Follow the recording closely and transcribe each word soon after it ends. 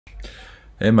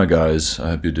Hey my guys, I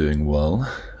hope you're doing well.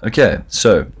 Okay,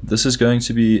 so this is going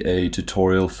to be a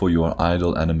tutorial for your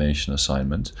idle animation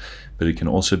assignment, but it can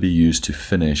also be used to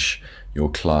finish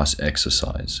your class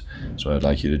exercise. So what I'd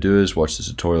like you to do is watch the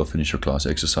tutorial, finish your class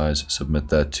exercise, submit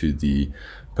that to the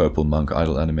Purple Monk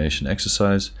idle animation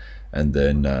exercise, and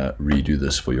then redo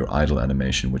this for your idle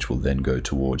animation, which will then go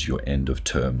towards your end of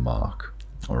term mark.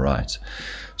 Alright,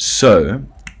 so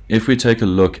if we take a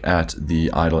look at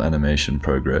the idle animation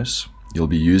progress, you'll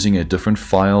be using a different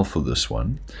file for this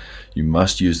one. You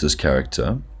must use this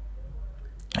character.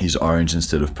 He's orange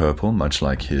instead of purple, much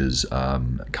like his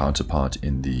counterpart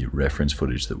in the reference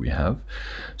footage that we have.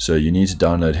 So you need to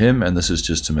download him, and this is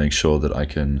just to make sure that I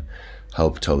can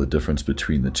help tell the difference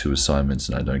between the two assignments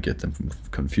and I don't get them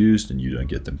confused and you don't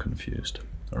get them confused.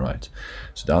 Alright,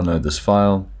 so download this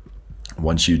file.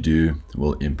 Once you do,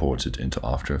 we'll import it into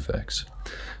After Effects.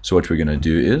 So what we're going to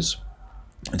do is,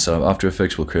 inside of After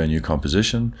Effects, we'll create a new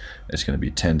composition. It's going to be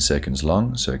 10 seconds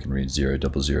long, so I can read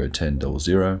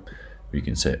 0001000. We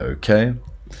can say OK,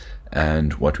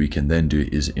 and what we can then do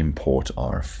is import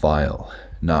our file.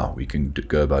 Now we can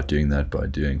go about doing that by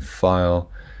doing File,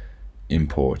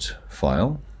 Import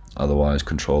File, otherwise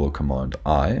Control or Command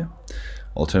I.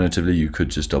 Alternatively, you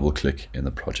could just double click in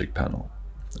the project panel.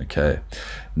 Okay,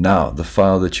 now the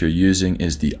file that you're using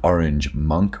is the Orange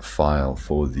Monk file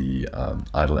for the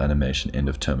idle animation end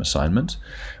of term assignment.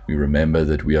 We remember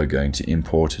that we are going to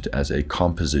import it as a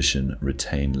composition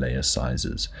retain layer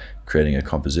sizes. Creating a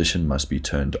composition must be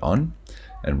turned on,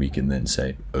 and we can then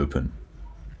say open.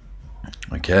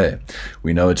 Okay,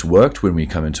 we know it's worked when we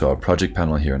come into our project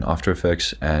panel here in After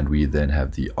Effects, and we then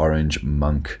have the Orange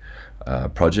Monk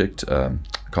project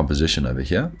composition over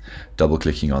here. Double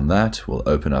clicking on that will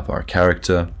open up our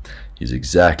character. He's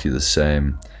exactly the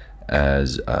same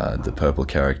as the purple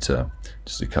character,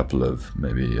 just a couple of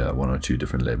maybe one or two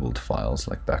different labeled files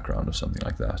like background or something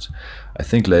like that. I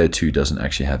think layer 2 doesn't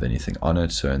actually have anything on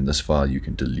it, so in this file you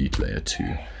can delete layer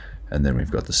 2 and then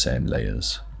we've got the same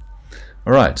layers.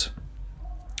 Alright,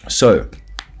 so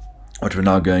what we're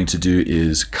now going to do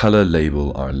is color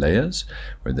label our layers.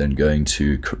 We're then going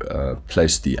to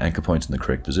place the anchor point in the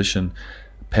correct position,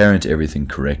 parent everything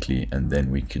correctly, and then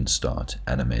we can start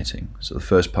animating. So the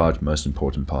first part, most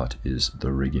important part, is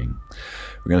the rigging.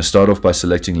 We're going to start off by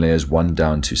selecting layers 1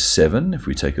 down to 7. If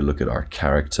we take a look at our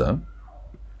character,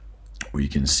 we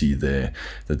can see there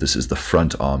that this is the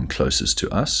front arm closest to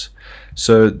us.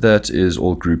 So that is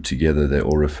all grouped together. They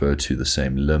all refer to the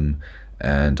same limb.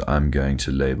 And I'm going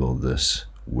to label this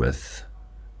with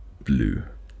blue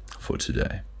for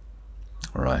today.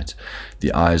 Alright,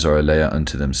 the eyes are a layer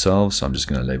unto themselves, so I'm just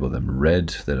going to label them red.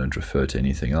 They don't refer to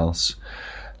anything else.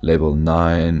 Label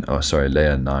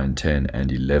layer 9, 10,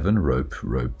 and 11,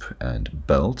 rope, and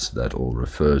belt. That all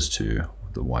refers to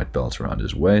the white belt around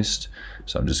his waist.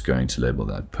 So I'm just going to label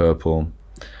that purple.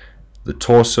 The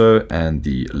torso and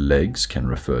the legs can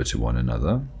refer to one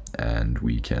another, and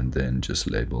we can then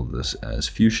just label this as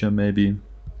fuchsia maybe.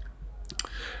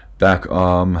 Back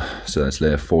arm, so that's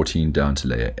layer 14 down to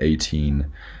layer 18.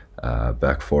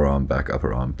 Back forearm, back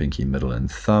upper arm, pinky, middle,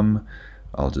 and thumb.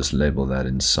 I'll just label that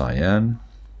in cyan.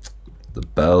 The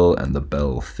bell and the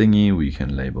bell thingy, we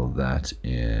can label that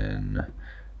in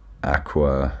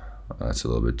aqua. That's a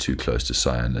little bit too close to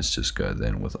cyan. Let's just go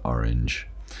then with orange.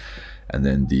 And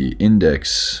then the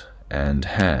index and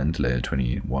hand, layer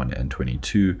 21 and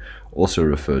 22, also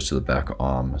refers to the back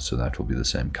arm, so that will be the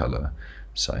same color,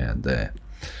 cyan there.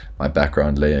 My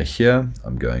background layer here,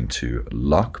 I'm going to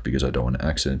lock because I don't want to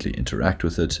accidentally interact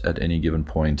with it at any given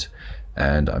point,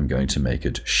 and I'm going to make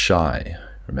it shy.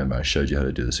 Remember, I showed you how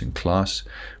to do this in class.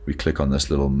 We click on this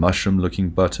little mushroom looking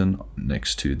button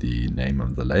next to the name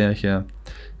of the layer here,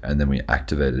 and then we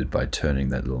activate it by turning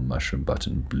that little mushroom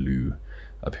button blue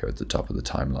up here at the top of the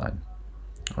timeline.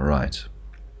 Alright,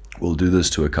 we'll do this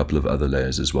to a couple of other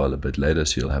layers as well a bit later,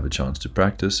 so you'll have a chance to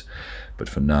practice, but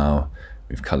for now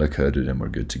we've color coded and we're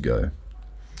good to go.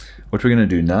 What we're going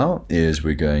to do now is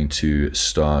we're going to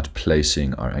start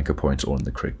placing our anchor points all in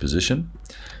the correct position.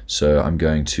 So I'm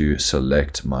going to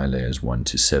select my layers 1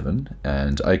 to 7,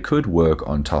 and I could work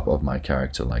on top of my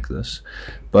character like this,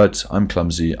 but I'm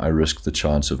clumsy. I risk the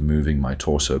chance of moving my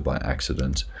torso by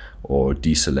accident or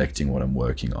deselecting what I'm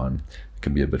working on. It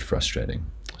can be a bit frustrating.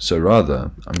 So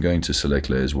rather, I'm going to select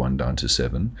layers 1 down to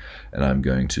 7, and I'm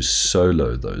going to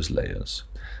solo those layers.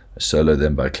 I solo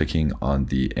them by clicking on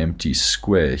the empty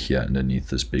square here underneath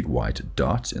this big white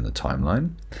dot in the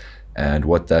timeline. And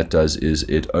what that does is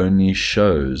it only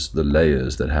shows the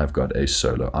layers that have got a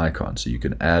solo icon. So you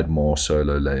can add more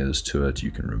solo layers to it, you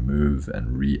can remove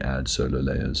and re-add solo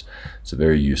layers. It's a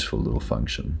very useful little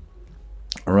function.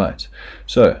 Alright,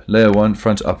 so layer 1,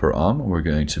 front upper arm, we're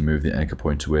going to move the anchor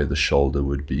point to where the shoulder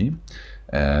would be.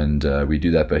 And we do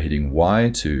that by hitting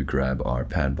Y to grab our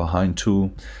pan behind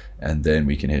tool, and then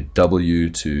we can hit W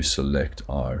to select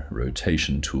our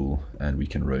rotation tool, and we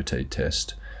can rotate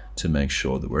test to make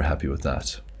sure that we're happy with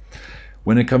that.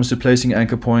 When it comes to placing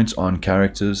anchor points on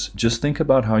characters, just think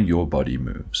about how your body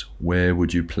moves. Where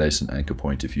would you place an anchor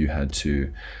point if you had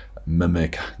to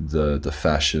mimic the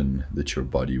fashion that your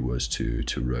body was to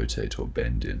rotate or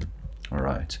bend in?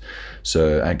 Alright,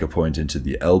 so anchor point into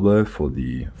the elbow for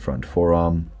the front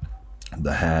forearm.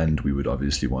 The hand, we would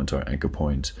obviously want our anchor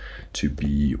point to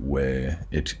be where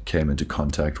it came into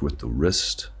contact with the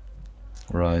wrist.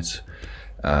 Right,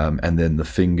 and then the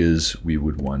fingers, we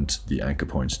would want the anchor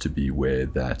points to be where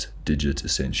that digit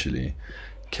essentially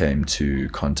came to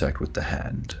contact with the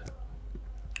hand.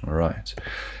 Alright,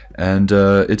 and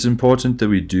it's important that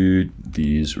we do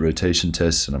these rotation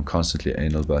tests, and I'm constantly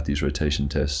anal about these rotation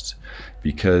tests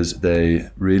because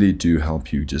they really do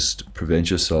help you just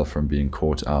prevent yourself from being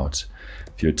caught out.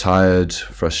 If you're tired,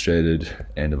 frustrated,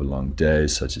 end of a long day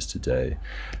such as today,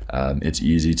 it's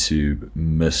easy to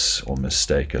miss or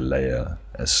mistake a layer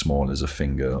as small as a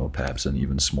finger or perhaps an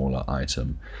even smaller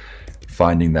item.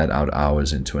 Finding that out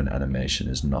hours into an animation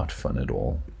is not fun at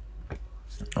all.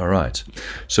 Alright,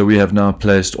 so we have now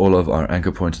placed all of our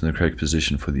anchor points in the correct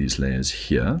position for these layers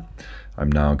here.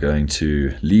 I'm now going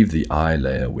to leave the eye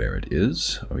layer where it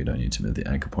is. We don't need to move the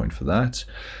anchor point for that.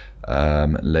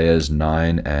 Layers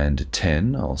 9 and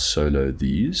 10, I'll solo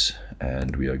these,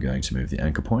 and we are going to move the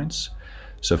anchor points.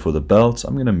 So for the belt,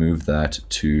 I'm going to move that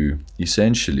to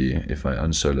essentially, if I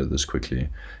unsolo this quickly,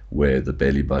 where the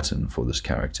belly button for this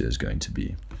character is going to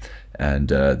be. And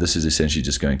this is essentially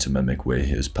just going to mimic where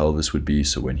his pelvis would be,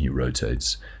 so when he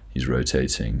rotates, he's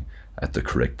rotating at the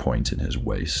correct point in his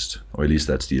waist, or at least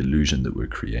that's the illusion that we're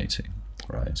creating,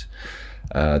 right?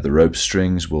 The rope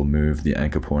strings will move the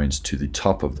anchor points to the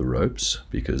top of the ropes,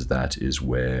 because that is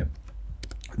where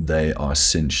they are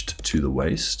cinched to the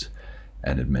waist,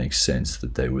 and it makes sense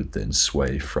that they would then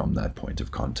sway from that point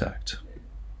of contact.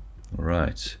 All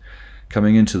right.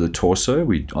 Coming into the torso,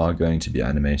 we are going to be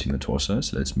animating the torso,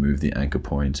 so let's move the anchor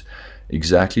point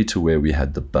exactly to where we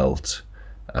had the belt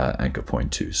anchor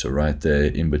point to. So right there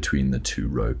in between the two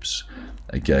ropes.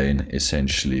 Again,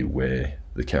 essentially where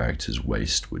the character's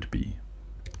waist would be.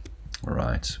 All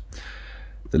right.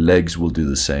 The legs will do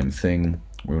the same thing.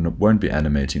 We won't be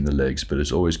animating the legs, but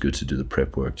it's always good to do the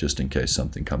prep work just in case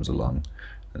something comes along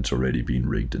and it's already been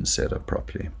rigged and set up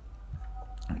properly.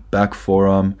 Back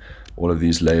forearm, all of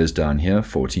these layers down here,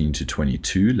 14 to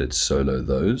 22, let's solo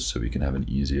those so we can have an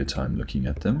easier time looking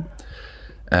at them.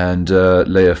 And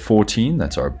layer 14,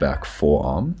 that's our back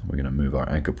forearm. We're going to move our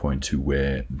anchor point to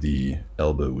where the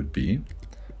elbow would be.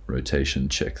 Rotation,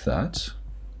 check that.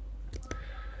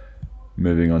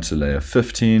 Moving on to layer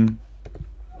 15,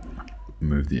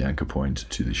 move the anchor point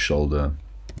to the shoulder.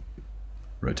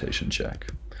 Rotation, check.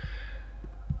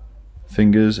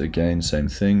 Fingers, again, same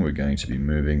thing. We're going to be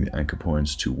moving the anchor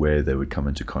points to where they would come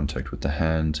into contact with the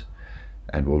hand,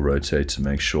 and we'll rotate to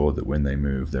make sure that when they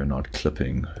move, they're not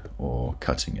clipping or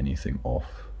cutting anything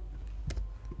off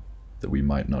that we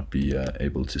might not be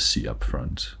able to see up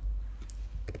front.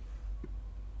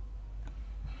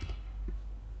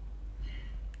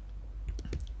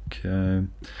 Okay.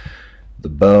 The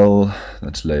bell,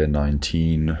 that's layer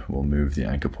 19, we'll move the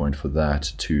anchor point for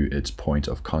that to its point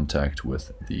of contact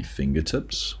with the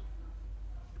fingertips.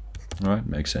 Alright,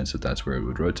 makes sense that that's where it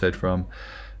would rotate from.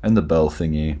 And the bell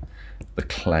thingy, the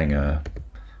clanger,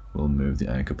 we'll move the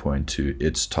anchor point to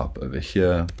its top over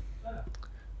here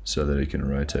so that it can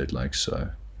rotate like so.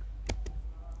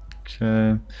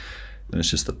 Okay, then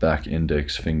it's just the back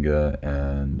index finger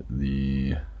and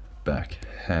the back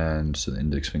hand, so the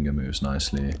index finger moves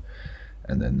nicely.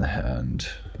 And then the hand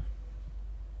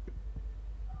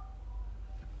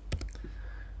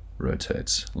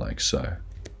rotates like so.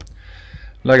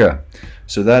 Laga.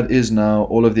 So that is now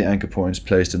all of the anchor points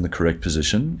placed in the correct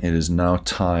position. It is now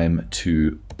time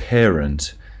to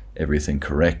parent everything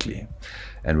correctly.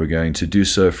 And we're going to do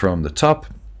so from the top,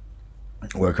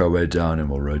 work our way down, and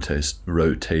we'll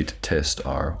rotate test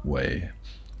our way.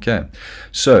 Okay,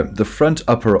 so the front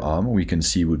upper arm we can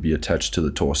see would be attached to the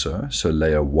torso. So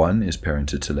layer 1 is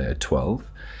parented to layer 12.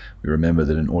 We remember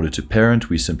that in order to parent,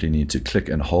 we simply need to click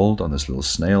and hold on this little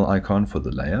snail icon for the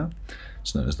layer.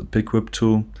 It's known as the pick whip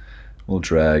tool. We'll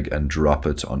drag and drop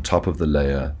it on top of the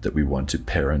layer that we want to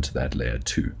parent that layer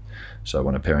to. So I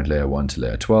want to parent layer 1 to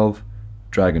layer 12.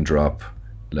 Drag and drop.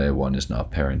 Layer 1 is now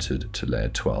parented to layer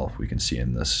 12. We can see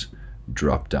in this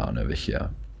drop down over here.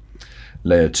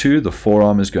 Layer 2, the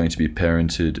forearm is going to be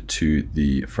parented to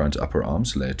the front upper arm,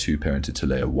 so layer 2 parented to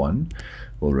layer 1.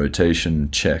 We'll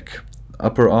rotation check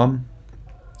upper arm,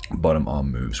 bottom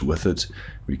arm moves with it.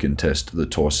 We can test the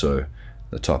torso,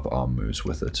 the top arm moves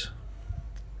with it.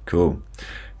 Cool.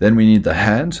 Then we need the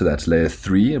hand, so that's layer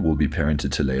 3, it will be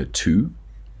parented to layer 2.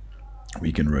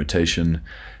 We can rotation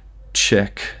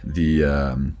check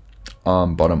the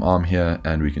bottom arm here,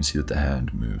 and we can see that the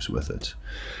hand moves with it.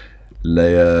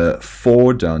 Layer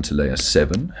 4 down to layer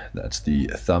 7, that's the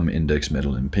thumb, index,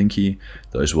 middle, and pinky.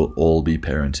 Those will all be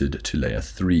parented to layer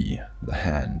 3, the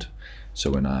hand. So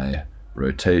when I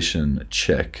rotation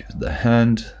check the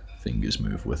hand, fingers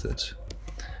move with it.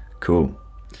 Cool.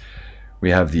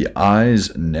 We have the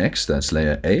eyes next, that's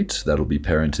layer 8, that'll be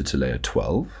parented to layer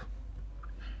 12.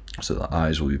 So the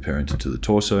eyes will be parented to the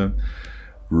torso.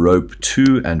 Rope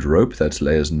 2 and rope, that's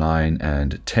layers 9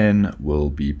 and 10, will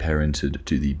be parented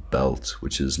to the belt,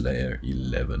 which is layer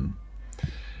 11.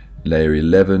 Layer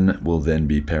 11 will then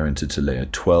be parented to layer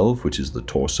 12, which is the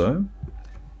torso.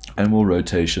 And we'll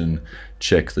rotation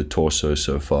check the torso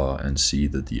so far and see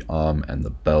that the arm and the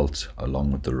belt,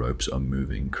 along with the ropes, are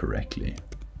moving correctly.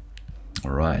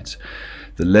 All right.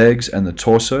 The legs and the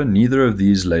torso, neither of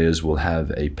these layers will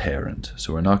have a parent.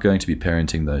 So we're not going to be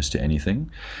parenting those to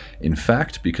anything. In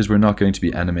fact, because we're not going to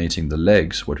be animating the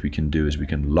legs, what we can do is we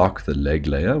can lock the leg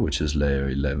layer, which is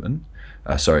layer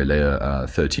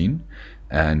 13,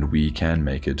 and we can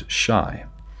make it shy.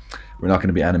 We're not going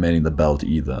to be animating the belt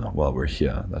either while we're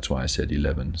here. That's why I said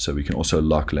 11. So we can also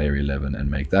lock layer 11 and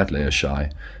make that layer shy,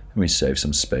 and we save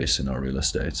some space in our real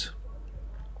estate.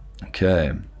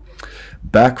 Okay.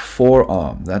 Back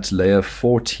forearm, that's layer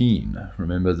 14.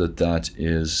 Remember that that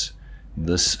is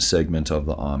this segment of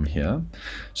the arm here.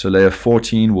 So layer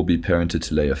 14 will be parented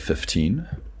to layer 15.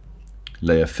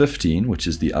 Layer 15, which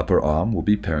is the upper arm, will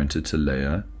be parented to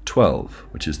layer 12,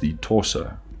 which is the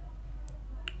torso.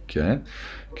 Okay,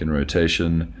 can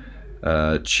rotation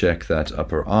check that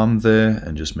upper arm there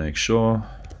and just make sure,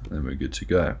 then we're good to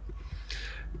go.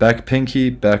 Back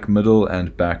pinky, back middle,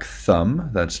 and back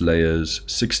thumb, that's layers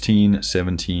 16,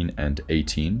 17, and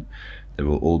 18. They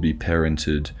will all be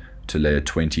parented to layer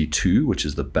 22, which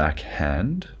is the back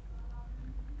hand.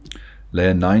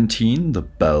 Layer 19, the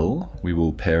bell, we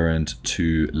will parent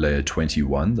to layer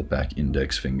 21, the back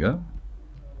index finger.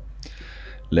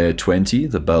 Layer 20,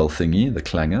 the bell thingy, the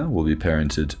clanger, will be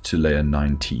parented to layer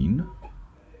 19.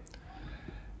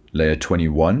 Layer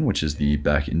 21, which is the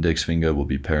back index finger, will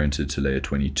be parented to layer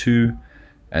 22,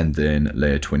 and then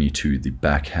layer 22, the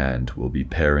back hand, will be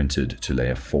parented to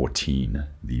layer 14,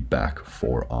 the back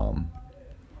forearm.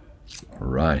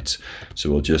 Right,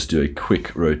 so we'll just do a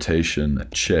quick rotation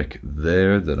check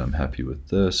there that I'm happy with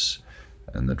this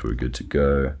and that we're good to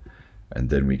go, and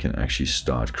then we can actually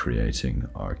start creating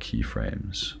our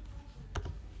keyframes.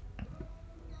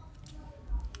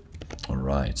 All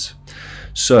right,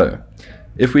 so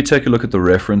if we take a look at the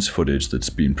reference footage that's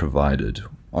been provided,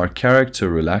 our character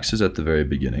relaxes at the very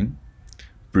beginning,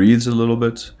 breathes a little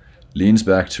bit, leans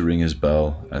back to ring his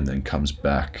bell, and then comes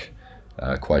back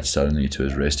quite suddenly to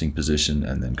his resting position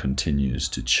and then continues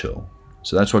to chill.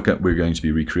 So that's what we're going to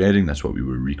be recreating. That's what we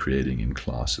were recreating in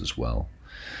class as well.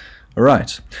 All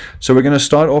right, so we're going to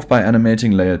start off by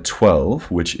animating layer 12,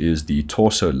 which is the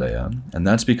torso layer, and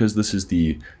that's because this is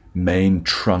the main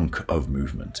trunk of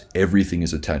movement. Everything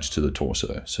is attached to the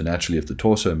torso. So naturally, if the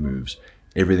torso moves,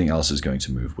 everything else is going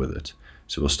to move with it.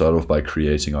 So we'll start off by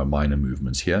creating our minor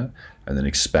movements here and then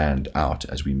expand out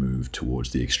as we move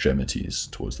towards the extremities,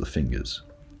 towards the fingers.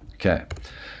 Okay,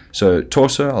 so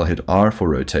torso, I'll hit R for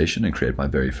rotation and create my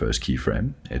very first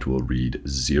keyframe. It will read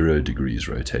 0 degrees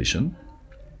rotation.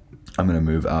 I'm going to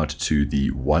move out to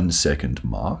the 1 second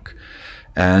mark,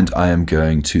 and I am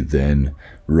going to then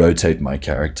rotate my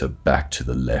character back to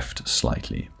the left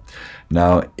slightly.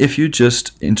 Now, if you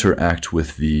just interact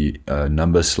with the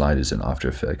number sliders in After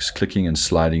Effects, clicking and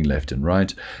sliding left and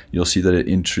right, you'll see that it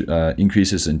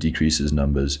increases and decreases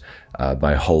numbers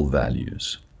by whole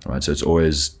values. All right, so it's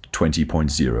always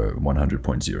 20.0,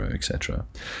 100.0, etc.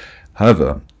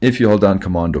 However, if you hold down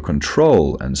Command or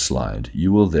Control and slide,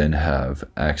 you will then have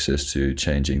access to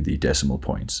changing the decimal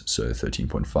points, so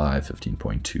 13.5,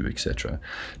 15.2, etc.,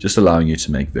 just allowing you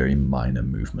to make very minor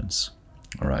movements.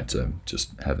 All right, so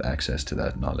just have access to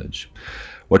that knowledge.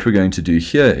 What we're going to do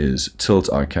here is tilt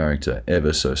our character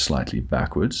ever so slightly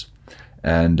backwards,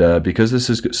 and because this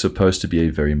is supposed to be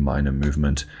a very minor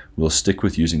movement, we'll stick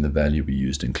with using the value we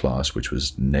used in class, which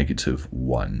was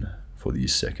 -1 for the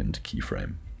second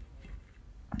keyframe.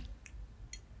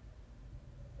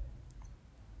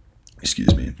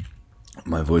 Excuse me.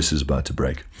 My voice is about to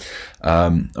break.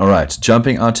 All right,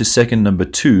 jumping out to second number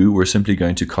 2, we're simply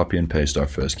going to copy and paste our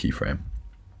first keyframe.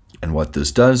 And what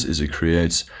this does is it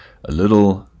creates a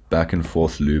little back and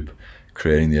forth loop,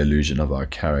 creating the illusion of our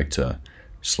character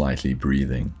slightly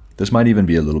breathing. This might even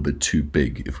be a little bit too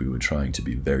big if we were trying to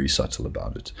be very subtle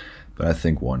about it, but I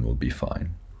think 1 will be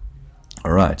fine.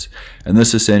 All right, and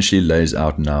this essentially lays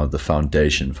out now the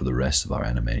foundation for the rest of our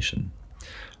animation.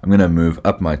 I'm going to move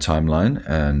up my timeline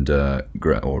and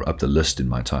or up the list in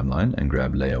my timeline and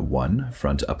grab layer 1,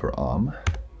 front upper arm,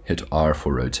 hit R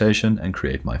for rotation and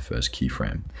create my first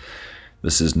keyframe.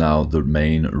 This is now the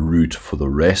main route for the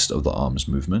rest of the arm's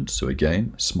movement. So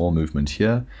again, small movement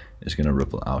here is going to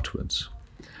ripple outwards.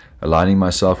 Aligning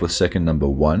myself with second number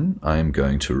 1, I am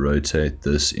going to rotate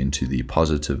this into the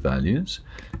positive values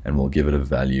and we'll give it a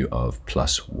value of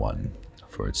 +1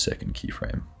 for its second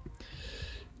keyframe.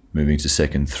 Moving to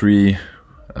second 3,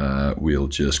 we'll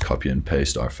just copy and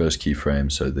paste our first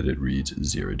keyframe so that it reads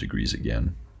 0 degrees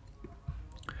again.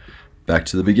 Back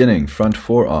to the beginning, front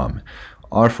forearm,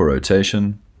 R for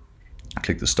rotation,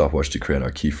 click the stopwatch to create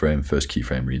our keyframe. First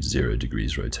keyframe reads 0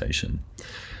 degrees rotation.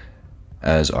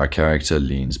 As our character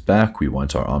leans back, we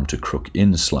want our arm to crook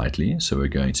in slightly, so we're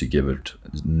going to give it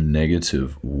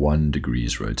 -1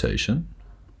 degrees rotation.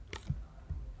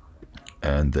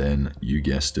 And then, you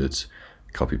guessed it,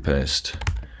 copy paste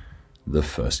the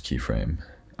first keyframe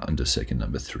under second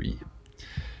number 3.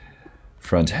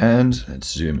 Front hand,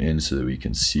 let's zoom in so that we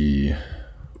can see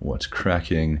what's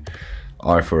cracking.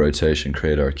 R for rotation,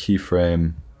 create our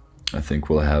keyframe. I think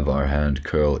we'll have our hand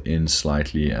curl in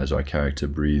slightly as our character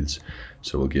breathes,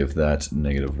 so we'll give that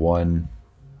 -1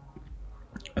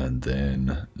 and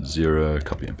then 0,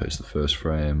 copy and paste the first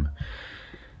frame.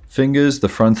 Fingers, the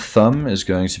front thumb is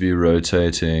going to be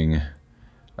rotating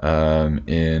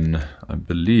in, I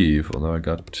believe, although I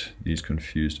got these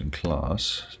confused in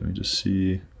class, so let me just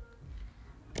see.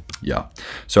 Yeah,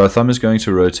 so our thumb is going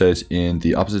to rotate in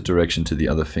the opposite direction to the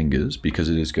other fingers because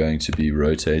it is going to be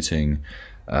rotating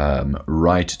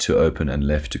right to open and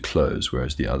left to close,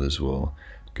 whereas the others will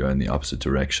go in the opposite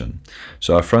direction.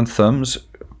 So our front thumb's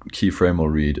keyframe will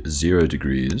read 0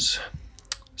 degrees.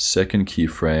 Second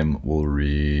keyframe will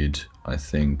read, I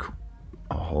think,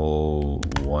 a whole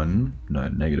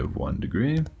 -1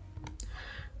 degree.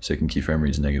 Second keyframe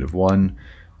reads -1.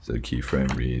 Third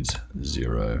keyframe reads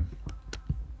 0.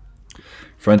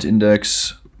 Front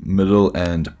index, middle,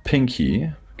 and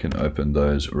pinky can open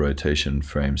those rotation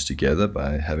frames together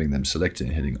by having them selected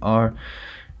and hitting R.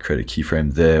 Create a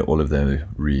keyframe there. All of them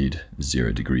read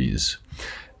 0 degrees.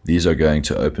 These are going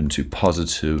to open to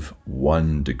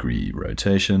 +1 degree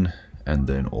rotation and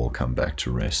then all come back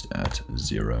to rest at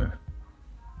 0.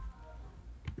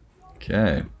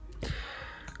 Okay,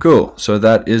 cool. So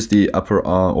that is the upper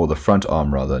arm, or the front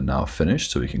arm rather, now finished.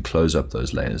 So we can close up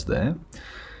those layers there.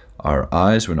 Our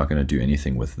eyes, we're not going to do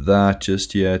anything with that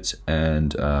just yet.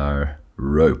 And our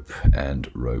rope and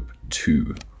rope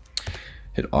 2.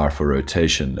 Hit R for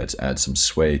rotation. Let's add some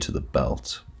sway to the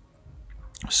belt.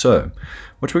 So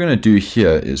what we're going to do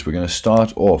here is we're going to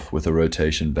start off with a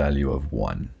rotation value of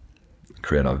 1.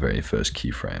 Create our very first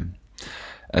keyframe.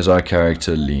 As our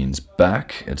character leans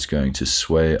back, it's going to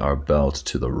sway our belt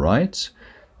to the right,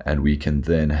 and we can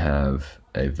then have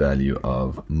a value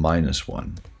of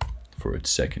 -1 for its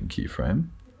second keyframe.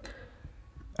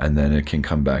 And then it can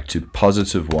come back to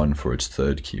 +1 for its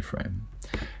third keyframe.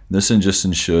 This just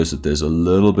ensures that there's a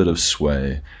little bit of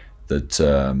sway that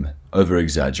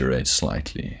over-exaggerates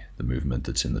slightly the movement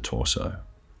that's in the torso.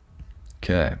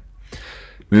 Okay,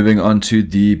 moving on to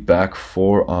the back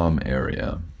forearm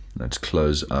area. Let's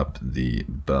close up the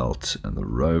belt and the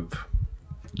rope.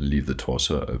 Leave the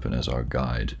torso open as our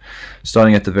guide.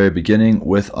 Starting at the very beginning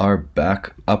with our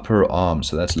back upper arm.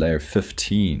 So that's layer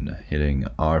 15. Hitting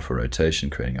R for rotation,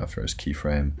 creating our first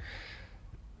keyframe.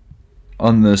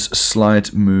 On this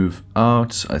slight move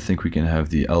out, I think we can have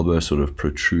the elbow sort of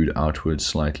protrude outwards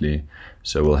slightly.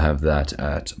 So we'll have that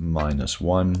at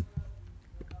 -1.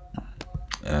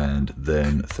 And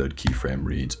then third keyframe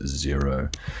reads 0.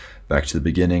 Back to the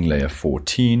beginning, layer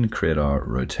 14, create our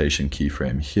rotation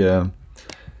keyframe here.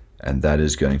 And that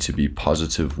is going to be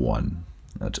 +1.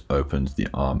 That opens the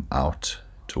arm out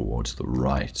towards the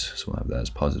right. So we'll have that as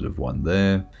 +1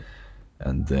 there.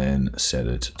 And then set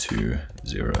it to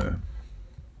 0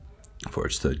 for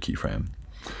its third keyframe.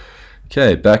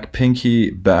 Okay, back pinky,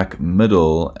 back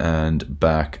middle, and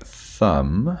back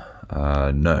thumb.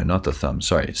 No, not the thumb,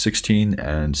 sorry, 16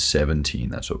 and 17,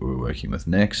 that's what we're working with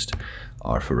next.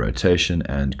 R for rotation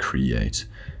and create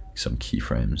some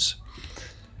keyframes.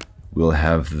 We'll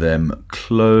have them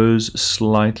close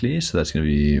slightly, so that's going to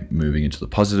be moving into the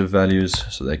positive values,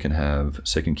 so they can have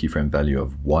second keyframe value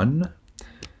of 1,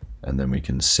 and then we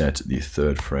can set the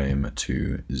third frame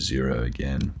to 0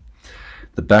 again.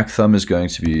 The back thumb is going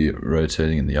to be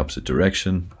rotating in the opposite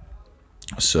direction,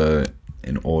 so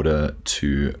in order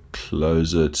to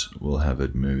close it, we'll have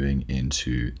it moving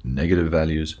into negative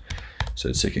values, so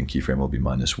its second keyframe will be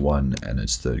 -1 and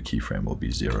its third keyframe will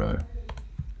be 0.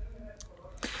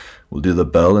 We'll do the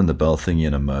bell and the bell thingy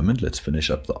in a moment. Let's finish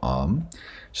up the arm.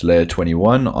 So layer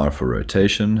 21, R for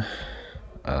rotation.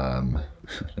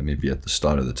 Let me be at the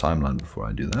start of the timeline before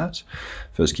I do that.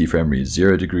 First keyframe reads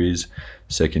 0 degrees.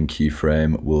 Second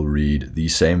keyframe will read the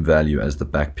same value as the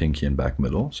back pinky and back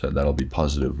middle. So that'll be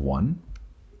 +1.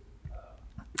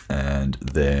 And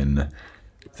then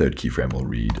third keyframe will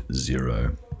read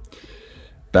 0.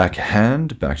 Back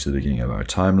hand, back to the beginning of our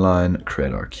timeline,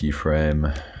 create our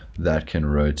keyframe. That can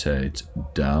rotate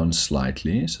down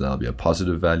slightly, so that'll be a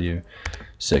positive value.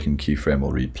 Second keyframe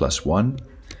will read +1.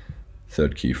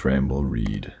 Third keyframe will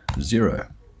read 0.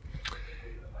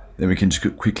 Then we can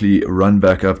just quickly run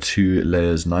back up to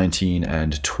layers 19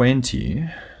 and 20,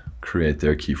 create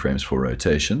their keyframes for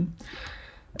rotation.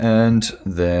 And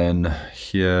then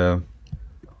here,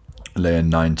 layer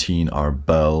 19, our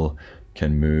bell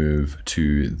can move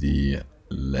to the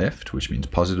left, which means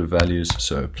positive values,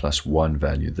 so +1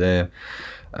 value there.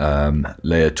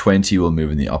 Layer 20 will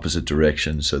move in the opposite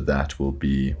direction, so that will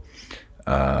be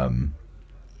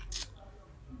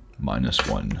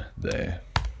 -1 there.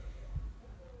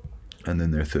 And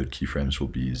then their third keyframes will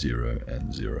be 0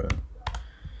 and 0.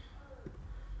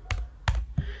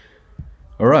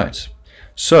 All right.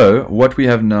 So what we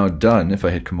have now done, if I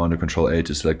hit Command or Control A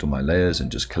to select all my layers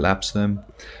and just collapse them,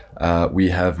 we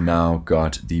have now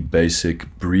got the basic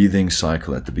breathing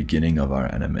cycle at the beginning of our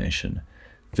animation.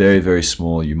 Very, very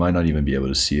small. You might not even be able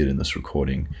to see it in this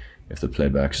recording if the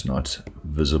playback's not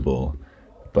visible,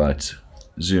 but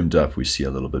zoomed up we see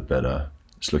a little bit better.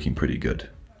 It's looking pretty good.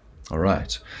 All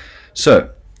right.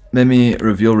 So let me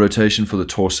reveal rotation for the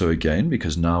torso again,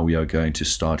 because now we are going to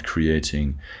start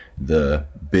creating the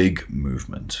big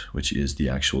movement, which is the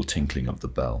actual tinkling of the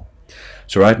bell.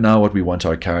 So right now what we want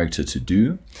our character to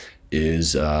do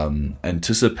is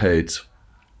anticipate,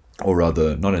 or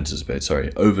rather not anticipate,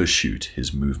 sorry, overshoot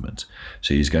his movement.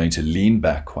 So he's going to lean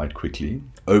back quite quickly,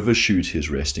 overshoot his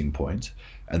resting point,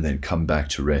 and then come back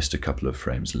to rest a couple of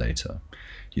frames later.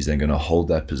 He's then going to hold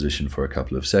that position for a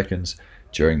couple of seconds.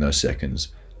 During those seconds,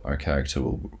 our character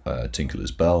will tinkle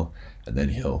his bell, and then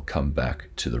he'll come back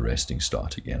to the resting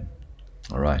start again.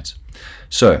 All right.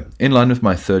 So in line with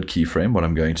my third keyframe, what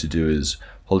I'm going to do is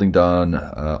holding down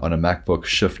on a MacBook,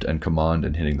 Shift and Command,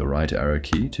 and hitting the right arrow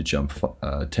key to jump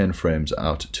 10 frames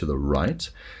out to the right.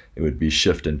 It would be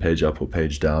Shift and page up or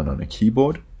page down on a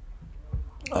keyboard.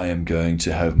 I am going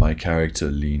to have my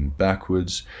character lean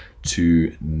backwards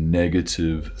to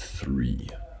 -3.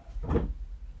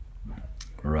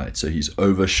 All right, so he's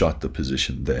overshot the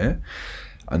position there.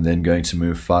 I'm then going to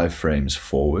move 5 frames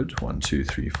forward, 1, 2,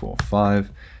 3, 4, 5,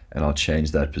 and I'll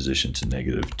change that position to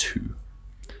 -2.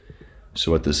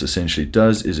 So what this essentially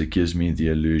does is it gives me the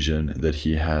illusion that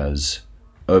he has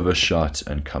overshot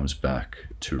and comes back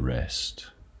to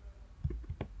rest.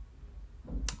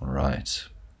 All right.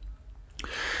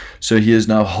 So he is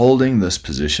now holding this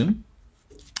position.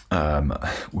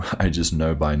 I just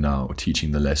know by now,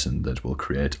 teaching the lesson, that we'll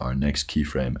create our next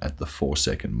keyframe at the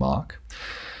 4-second mark.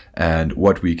 And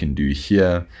what we can do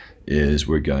here is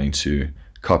we're going to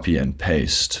copy and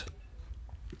paste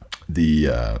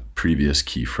the previous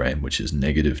keyframe, which is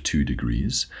 -2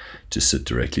 degrees, to sit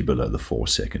directly below the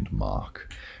 4-second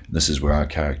mark. And this is where our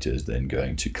character is then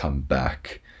going to come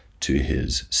back to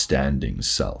his standing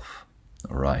self.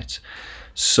 All right.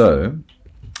 So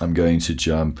I'm going to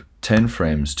jump 10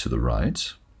 frames to the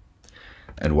right,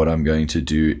 and what I'm going to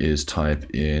do is type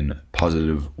in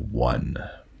 +1.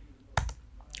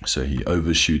 So he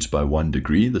overshoots by 1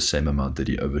 degree, the same amount that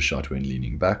he overshot when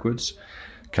leaning backwards.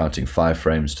 Counting 5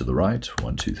 frames to the right,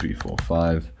 1, 2, 3, 4,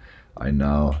 5. I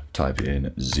now type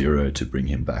in 0 to bring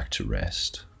him back to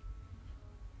rest.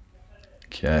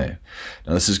 Okay,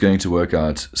 now this is going to work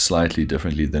out slightly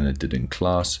differently than it did in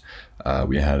class.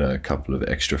 We had a couple of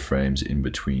extra frames in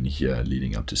between here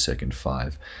leading up to second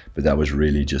 5, but that was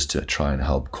really just to try and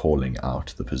help calling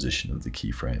out the position of the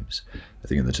keyframes. I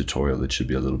think in the tutorial it should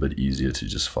be a little bit easier to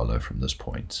just follow from this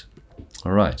point.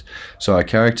 All right, so our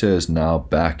character is now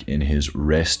back in his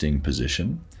resting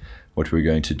position. What we're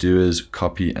going to do is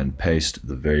copy and paste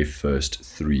the very first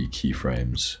 3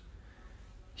 keyframes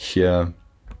here.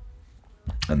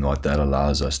 And what that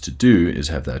allows us to do is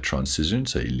have that transition.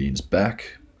 So he leans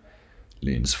back,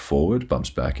 leans forward, bumps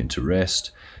back into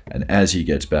rest, and as he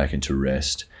gets back into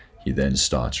rest, he then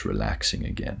starts relaxing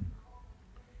again.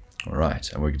 All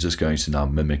right, and we're just going to now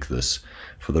mimic this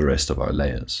for the rest of our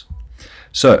layers.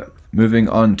 So, moving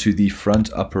on to the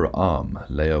front upper arm,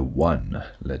 layer 1.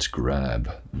 Let's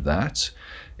grab that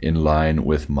in line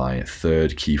with my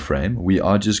third keyframe. We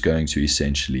are just going to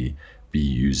essentially be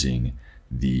using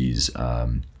these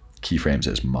keyframes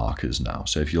as markers now.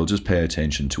 So if you'll just pay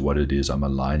attention to what it is I'm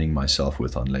aligning myself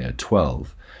with on layer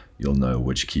 12, you'll know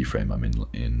which keyframe I'm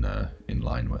in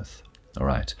line with. All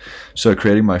right, so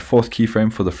creating my fourth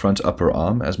keyframe for the front upper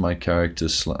arm as my character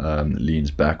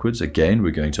leans backwards. Again,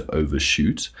 we're going to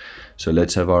overshoot. So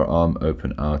let's have our arm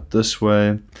open out this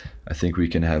way. I think we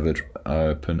can have it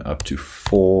open up to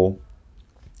 4,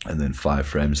 and then 5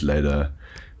 frames later,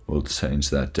 we'll change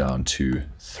that down to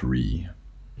 3.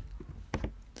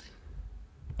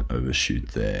 Overshoot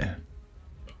there.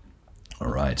 All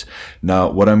right,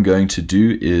 now what I'm going to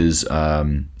do is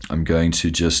I'm going to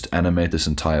just animate this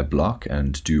entire block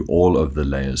and do all of the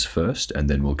layers first, and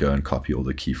then we'll go and copy all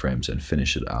the keyframes and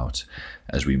finish it out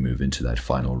as we move into that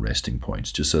final resting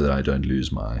point, just so that I don't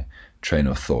lose my train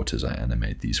of thought as I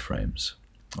animate these frames.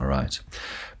 All right,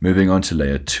 moving on to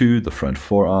layer 2, the front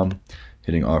forearm,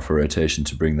 hitting R for rotation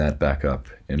to bring that back up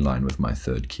in line with my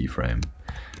third keyframe.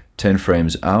 10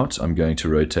 frames out, I'm going to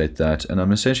rotate that, and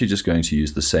I'm essentially just going to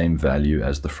use the same value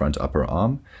as the front upper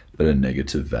arm, but a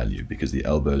negative value, because the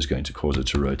elbow is going to cause it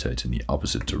to rotate in the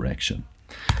opposite direction.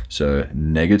 So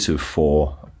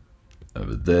 -4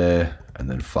 over there, and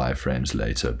then 5 frames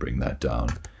later, bring that down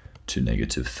to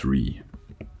 -3.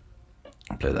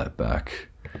 Play that back.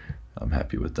 I'm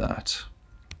happy with that.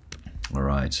 All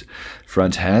right,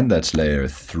 front hand, that's layer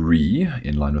 3,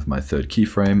 in line with my third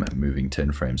keyframe, moving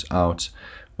 10 frames out.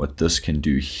 What this can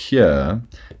do here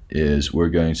is we're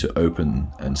going to open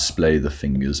and splay the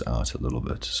fingers out a little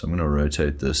bit. So I'm going to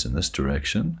rotate this in this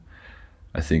direction.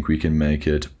 I think we can make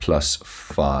it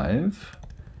 +5,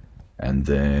 and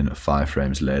then 5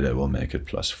 frames later we'll make it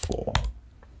 +4.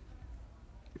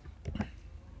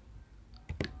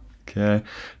 Okay,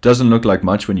 doesn't look like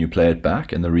much when you play it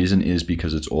back, and the reason is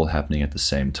because it's all happening at the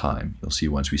same time. You'll see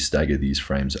once we stagger these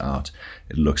frames out,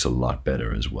 it looks a lot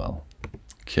better as well.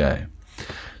 Okay.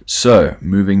 So,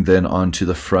 moving then on to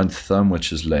the front thumb,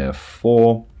 which is layer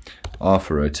 4, R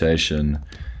for rotation,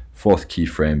 fourth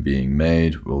keyframe being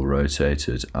made, we'll rotate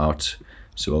it out.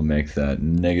 So we'll make that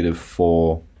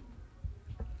 -4,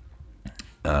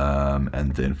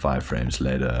 and then 5 frames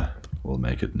later, we'll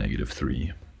make it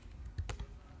 -3.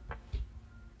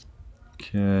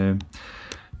 Okay,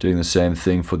 doing the same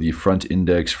thing for the front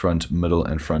index, front middle,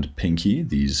 and front pinky,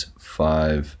 these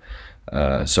 5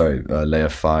 layer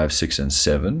 5, 6, and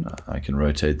 7. I can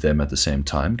rotate them at the same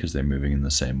time because they're moving in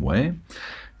the same way.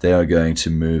 They are going to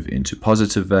move into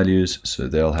positive values, so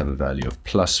they'll have a value of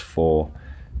 +4,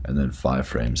 and then 5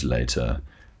 frames later,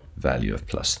 value of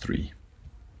 +3.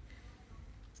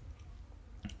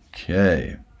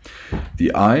 Okay,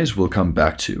 the eyes we'll come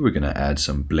back to. We're going to add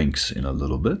some blinks in a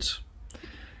little bit.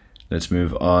 Let's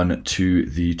move on to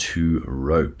the 2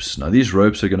 ropes. Now these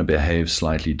ropes are going to behave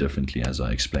slightly differently, as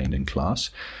I explained in class,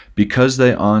 because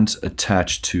they aren't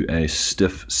attached to a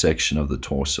stiff section of the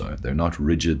torso. They're not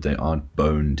rigid, they aren't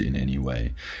boned in any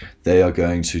way. They are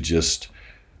going to just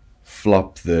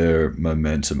flop their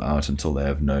momentum out until they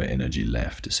have no energy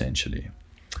left, essentially.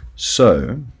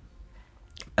 So,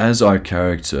 as our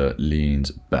character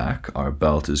leans back, our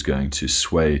belt is going to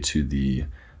sway to the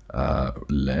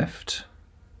left.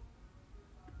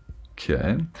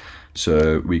 Okay,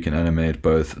 so we can animate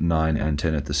both 9 and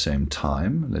 10 at the same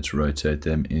time. Let's rotate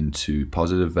them into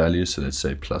positive values, so let's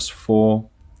say +4.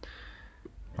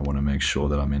 I want to make sure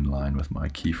that I'm in line with my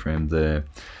keyframe there.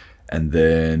 And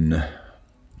then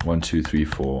 1, 2, 3,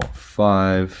 4,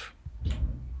 5.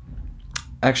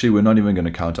 Actually, we're not even going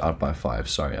to count out by 5.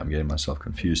 Sorry, I'm getting myself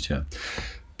confused here.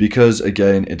 Because,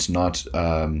 again, it's not,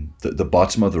 the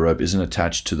bottom of the rope isn't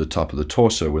attached to the top of the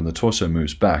torso. When the torso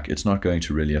moves back, it's not going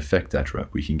to really affect that rope.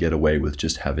 We can get away with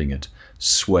just having it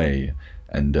sway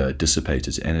and dissipate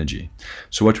its energy.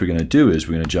 So what we're going to do is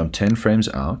we're going to jump 10 frames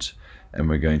out, and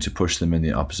we're going to push them in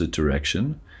the opposite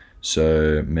direction.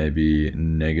 So maybe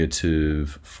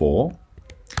 -4.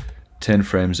 10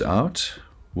 frames out,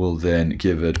 we'll then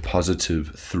give it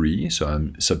 +3. So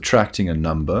I'm subtracting a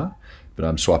number, but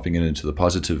I'm swapping it into the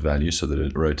positive value so that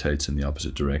it rotates in the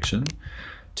opposite direction.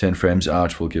 10 frames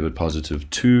out, we'll give it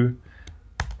 +2.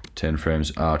 10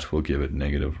 frames out, we'll give it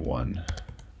 -1.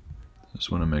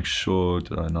 Just want to make sure,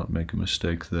 did I not make a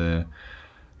mistake there?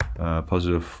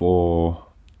 +4,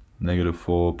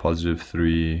 -4,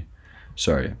 +3.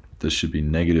 Sorry, this should be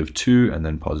 -2 and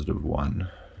then +1.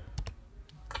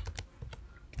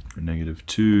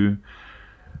 -2,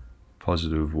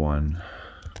 +1.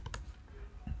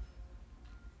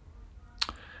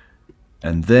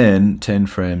 And then 10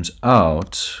 frames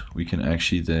out, we can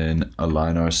actually then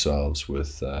align ourselves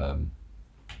with, I'm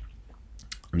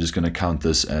just going to count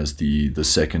this as the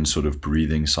second sort of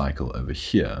breathing cycle over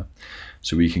here.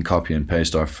 So we can copy and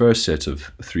paste our first set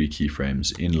of 3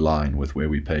 keyframes in line with where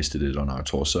we pasted it on our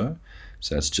torso.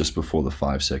 So that's just before the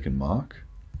 5-second mark.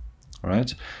 All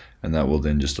right. And that will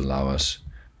then just allow us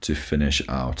to finish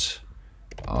out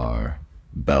our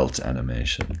belt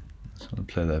animation. So I'll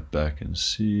play that back and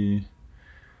see.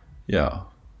 Yeah.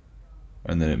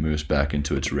 And then it moves back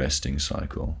into its resting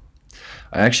cycle.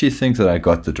 I actually think that I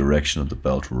got the direction of the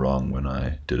belt wrong when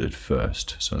I did it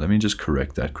first. So let me just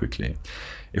correct that quickly.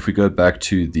 If we go back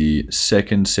to the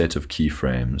second set of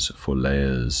keyframes for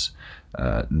layers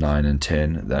 9 and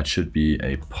 10, that should be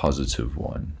a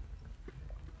 +1.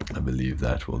 I believe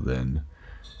that will then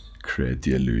create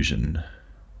the illusion.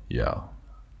 Yeah.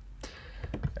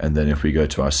 And then if we go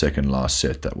to our second last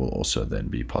set, that will also then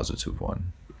be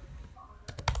 +1.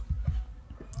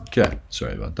 Okay,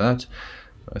 sorry about that.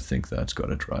 I think that's got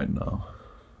it right now.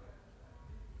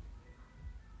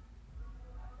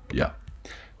 Yeah.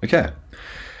 Okay.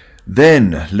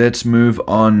 Then let's move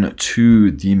on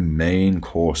to the main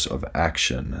course of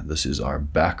action. This is our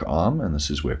back arm, and this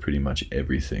is where pretty much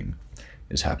everything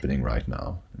is happening right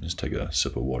now. Just take a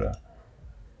sip of water.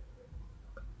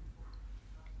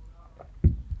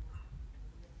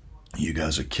 You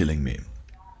guys are killing me.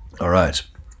 All right.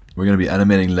 We're going to be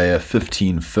animating layer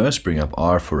 15 first, bring up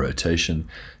R for rotation,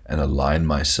 and align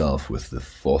myself with the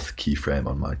 4th keyframe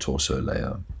on my torso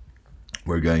layer.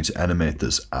 We're going to animate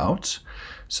this out,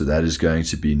 so that is going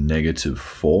to be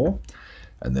 -4,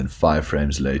 and then 5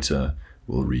 frames later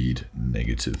we'll read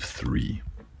 -3.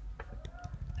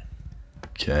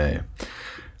 Okay,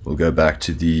 we'll go back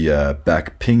to the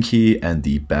back pinky and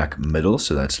the back middle,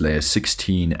 so that's layer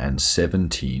 16 and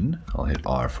 17. I'll hit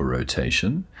R for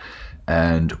rotation.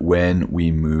 And when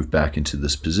we move back into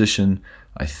this position,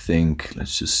 I think,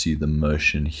 let's just see the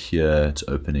motion here, it's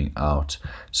opening out.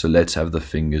 So let's have the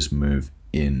fingers move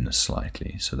in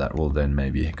slightly. So that will then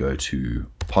maybe go to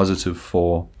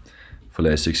 +4 for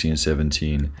layer 16 and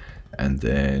 17, and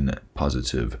then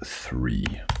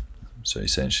 +3. So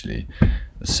essentially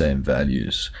the same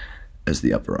values as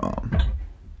the upper arm.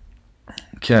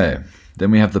 Okay,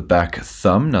 then we have the back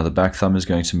thumb. Now the back thumb is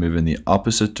going to move in the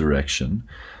opposite direction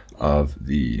of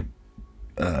the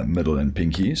middle and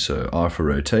pinky. So R for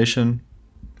rotation,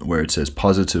 where it says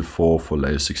 +4 for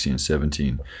layer 16 and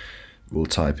 17, we'll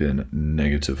type in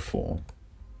 -4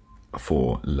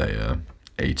 for layer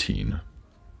 18.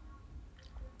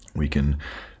 We can,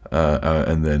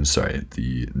 and then, sorry,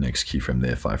 the next keyframe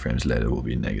there, 5 frames later, will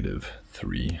be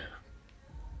 -3.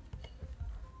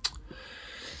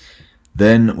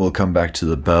 Then we'll come back to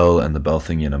the bell and the bell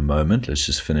thing in a moment. Let's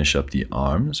just finish up the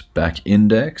arms. Back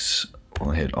index,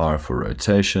 we'll hit R for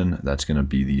rotation. That's going to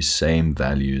be the same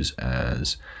values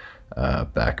as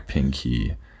back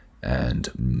pinky and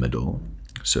middle.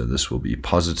 So this will be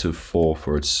 +4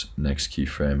 for its next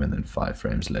keyframe, and then 5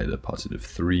 frames later,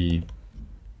 +3.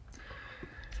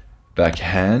 Back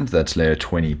hand, that's layer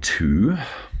 22.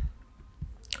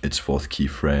 Its 4th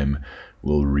keyframe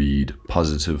will read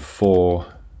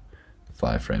 +4.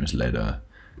 5 frames later,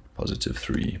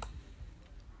 +3.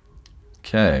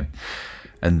 Okay,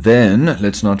 and then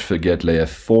let's not forget layer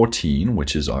 14,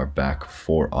 which is our back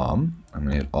forearm. I'm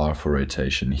going to hit R for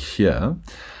rotation here.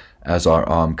 As our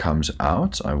arm comes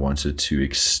out, I want it to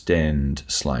extend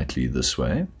slightly this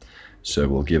way. So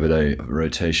we'll give it a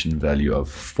rotation value of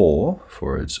 4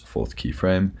 for its 4th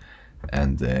keyframe,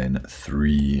 and then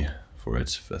 3 for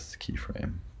its 5th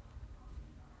keyframe.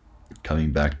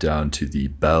 Coming back down to the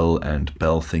bell and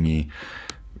bell thingy,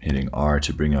 hitting R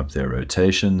to bring up their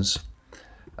rotations.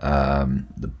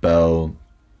 The bell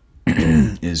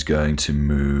is going to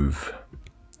move,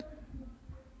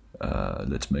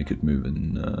 let's make it move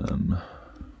in,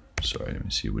 sorry, let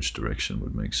me see which direction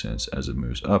would make sense. As it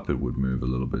moves up, it would move a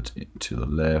little bit to the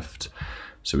left.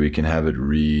 So we can have it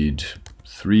read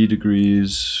 3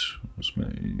 degrees,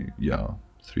 yeah,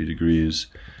 3 degrees.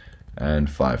 And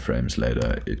 5 frames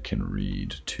later, it can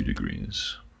read 2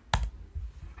 degrees.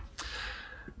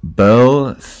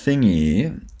 Bell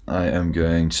thingy, I am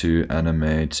going to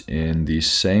animate in the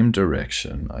same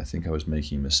direction. I think I was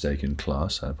making a mistake in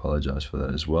class. I apologize for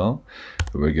that as well.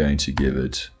 But we're going to give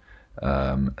it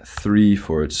 3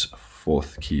 for its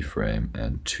 4th keyframe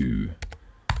and 2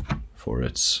 for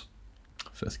its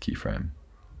 5th keyframe.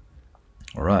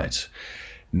 All right.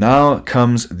 Now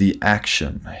comes the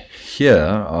action. Here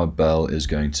our bell is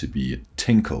going to be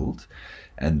tinkled,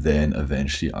 and then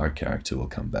eventually our character will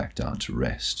come back down to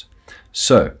rest.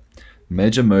 So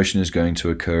major motion is going to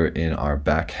occur in our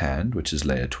backhand, which is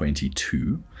layer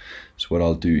 22. So what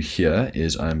I'll do here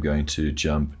is I'm going to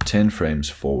jump 10 frames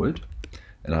forward,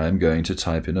 and I'm going to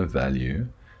type in a value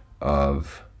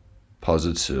of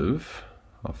positive,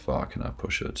 how far can I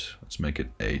push it? Let's make it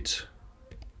 8.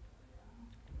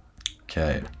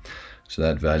 Okay, so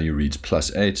that value reads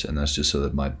 +8, and that's just so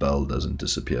that my bell doesn't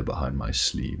disappear behind my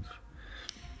sleeve.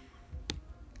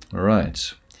 All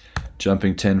right,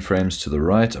 jumping 10 frames to the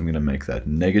right, I'm going to make that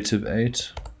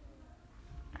 -8.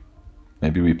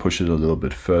 Maybe we push it a little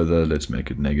bit further. Let's make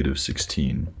it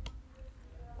 -16.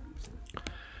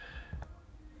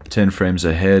 10 frames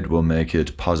ahead, we'll make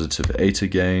it +8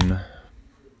 again.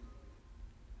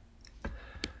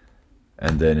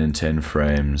 And then in 10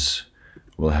 frames,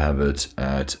 we'll have it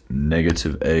at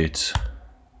 -8.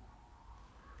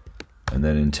 And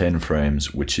then in 10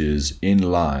 frames, which is in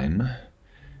line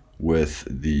with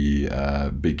the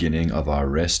beginning of our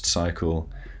rest cycle,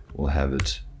 we'll have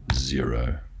it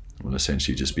 0. We'll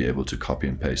essentially just be able to copy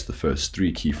and paste the first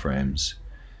 3 keyframes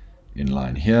in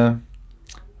line here,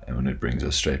 and when it brings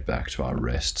us straight back to our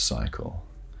rest cycle.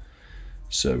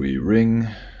 So we ring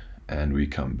and we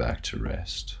come back to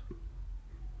rest.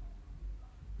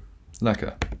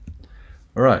 Lekker.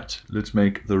 Alright, let's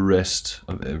make the rest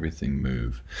of everything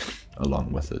move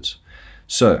along with it.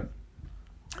 So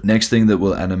next thing that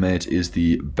we'll animate is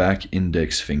the back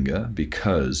index finger,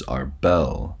 because our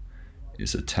bell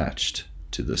is attached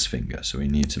to this finger. So we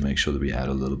need to make sure that we add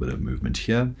a little bit of movement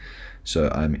here. So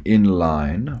I'm in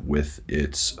line with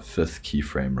its 5th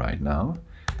keyframe right now,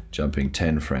 jumping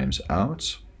 10 frames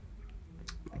out.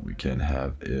 We can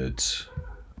have it,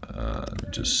 let me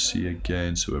just see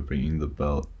again. So we're bringing the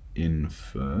bell in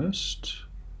first.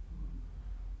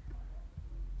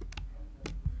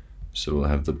 So we'll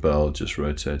have the bell just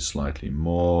rotate slightly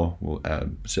more. We'll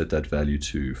set that value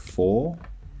to 4.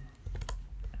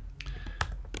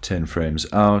 10 frames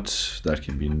out, that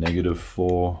can be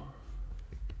 -4.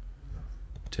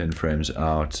 10 frames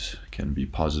out can be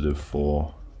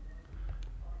 +4.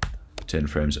 10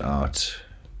 frames out,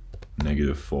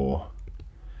 -4.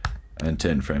 And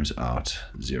 10 frames out,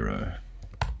 0.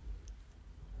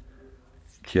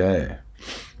 Okay.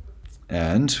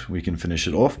 And we can finish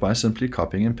it off by simply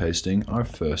copying and pasting our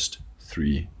first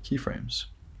 3 keyframes.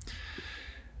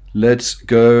 Let's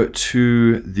go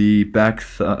to the back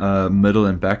middle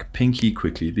and back pinky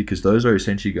quickly, because those are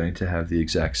essentially going to have the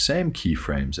exact same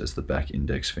keyframes as the back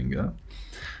index finger.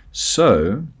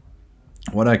 So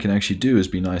what I can actually do is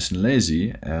be nice and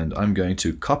lazy, and I'm going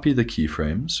to copy the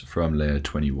keyframes from layer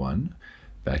 21,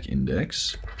 back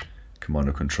index, Command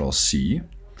or Control C,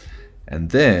 and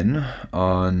then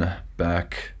on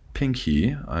back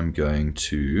pinky, I'm going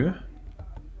to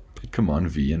hit Command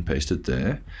V and paste it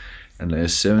there. And layer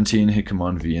 17, hit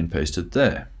Command V and paste it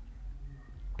there.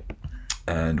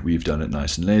 And we've done it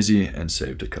nice and lazy and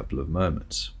saved a couple of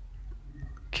moments.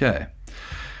 Okay.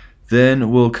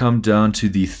 Then we'll come down to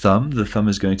the thumb. The thumb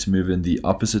is going to move in the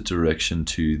opposite direction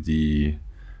to the,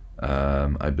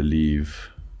 I believe,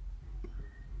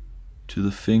 to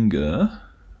the finger,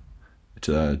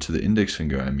 to the index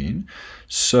finger, I mean.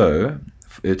 So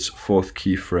its 4th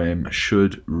keyframe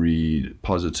should read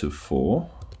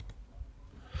 +4.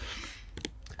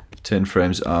 10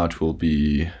 frames out will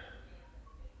be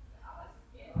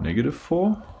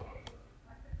 -4.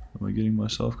 Am I getting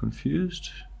myself confused?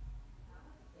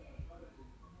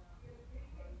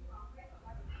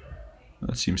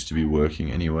 That seems to be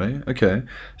working anyway. Okay,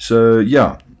 so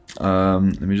yeah,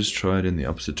 let me just try it in the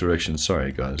opposite direction.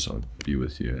 Sorry guys, I'll be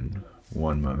with you in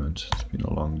one moment. It's been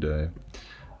a long day.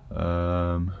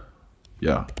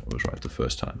 Yeah, I was right the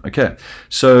first time. Okay,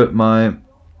 so my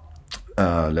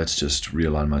let's just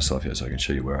realign myself here so I can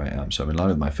show you where I am. So I'm in line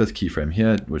with my 5th keyframe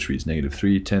here, which reads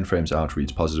 -3. 10 frames out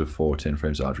reads +4. 10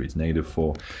 frames out reads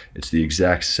 -4. It's the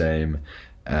exact same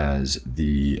as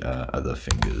the other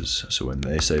fingers. So when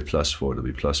they say +4, it'll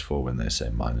be +4. When they say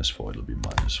 -4, it'll be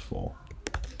 -4.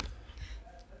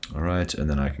 All right, and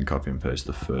then I can copy and paste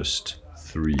the first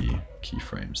 3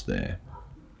 keyframes there.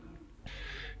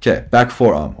 Okay, back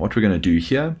forearm. What we're going to do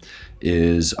here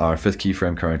is our 5th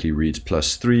keyframe currently reads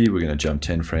 +3. We're going to jump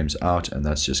 10 frames out, and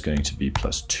that's just going to be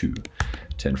 +2.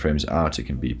 10 frames out, it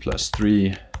can be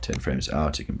 +3. 10 frames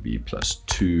out, it can be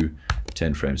 +2.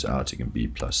 10 frames out, it can be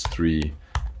 +3.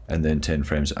 And then 10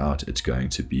 frames out, it's going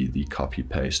to be the copy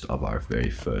paste of our very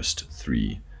first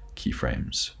 3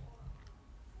 keyframes.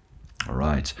 All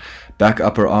right, back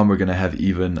upper arm, we're going to have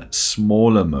even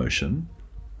smaller motion.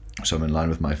 So I'm in line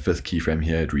with my 5th keyframe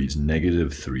here. It reads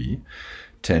 -3.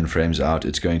 10 frames out,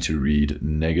 it's going to read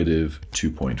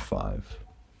 -2.5.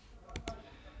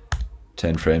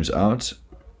 10 frames out,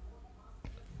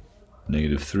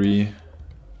 -3.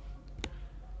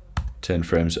 10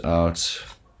 frames out,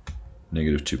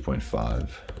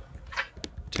 -2.5.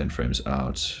 10 frames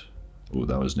out. Oh,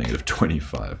 that was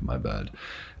 -25, my bad.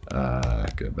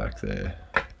 Go back there.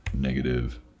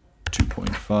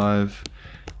 -2.5.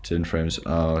 10 frames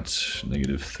out,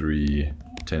 -3.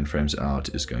 10 frames out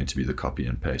is going to be the copy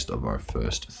and paste of our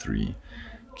first 3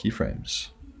 keyframes.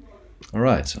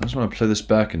 Alright, I just want to play this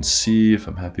back and see if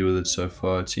I'm happy with it so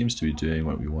far. It seems to be doing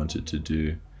what we want it to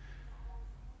do.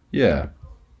 Yeah.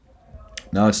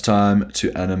 Now it's time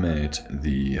to animate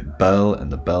the bell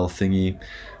and the bell thingy.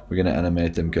 We're going to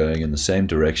animate them going in the same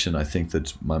direction. I think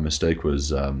that my mistake was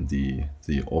the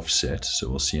offset, so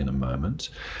we'll see in a moment.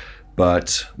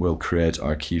 But we'll create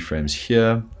our keyframes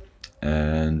here,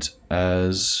 and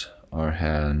as our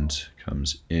hand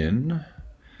comes in,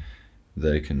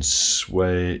 they can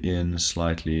sway in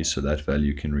slightly, so that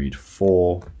value can read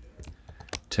 4.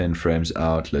 10 frames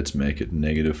out, let's make it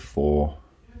 -4.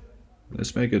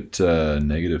 Let's make it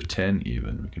 -10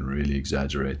 even. We can really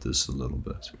exaggerate this a little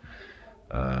bit.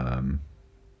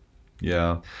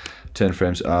 Yeah, 10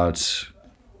 frames out,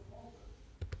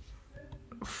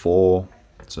 4.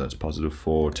 So that's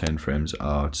 +4, 10 frames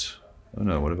out. Oh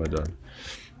no, what have I done?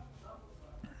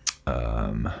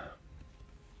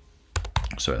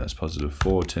 Sorry, that's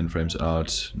 +4, 10 frames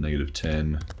out,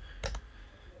 -10,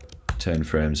 10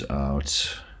 frames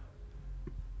out.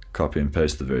 Copy and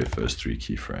paste the very first 3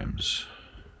 keyframes.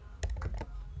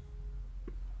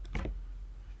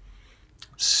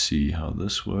 See how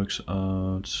this works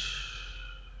out.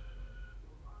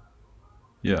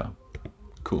 Yeah,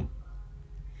 cool.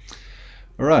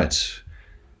 All right,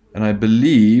 and I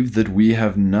believe that we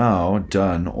have now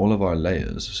done all of our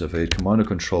layers. So if I hit Command or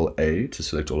Control A to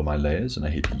select all of my layers, and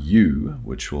I hit U,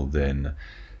 which will then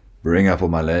bring up all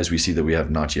my layers, we see that we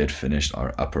have not yet finished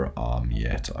our upper arm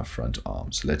yet, our front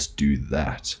arm. So let's do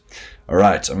that. All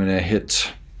right, I'm gonna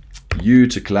hit U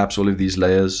to collapse all of these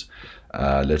layers.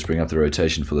 Let's bring up the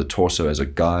rotation for the torso as a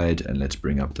guide, and let's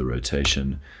bring up the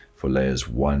rotation for layers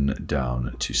 1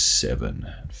 down to 7.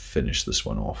 Finish this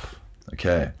one off.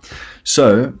 Okay,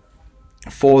 so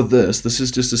for this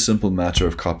is just a simple matter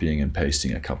of copying and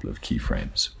pasting a couple of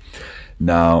keyframes.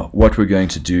 Now, what we're going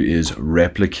to do is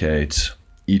replicate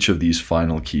each of these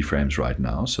final keyframes right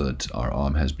now, so that our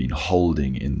arm has been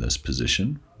holding in this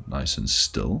position, nice and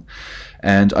still.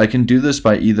 And I can do this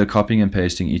by either copying and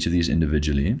pasting each of these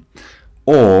individually,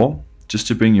 or just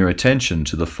to bring your attention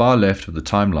to the far left of the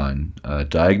timeline,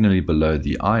 diagonally below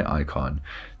the eye icon,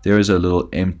 there is a little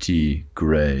empty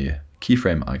gray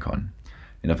keyframe icon.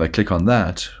 And if I click on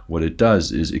that, what it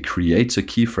does is it creates a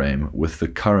keyframe with the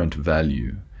current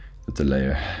value that the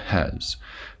layer has.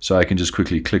 So I can just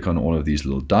quickly click on all of these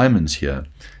little diamonds here,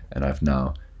 and I've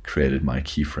now created my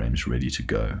keyframes ready to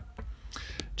go.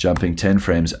 Jumping 10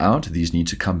 frames out, these need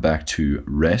to come back to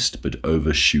rest but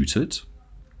overshoot it,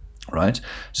 right?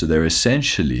 So they're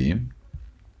essentially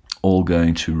all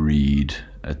going to read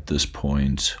at this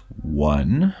point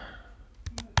 1,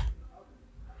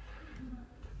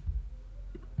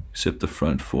 except the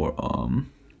front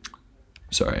forearm.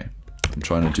 Sorry, I'm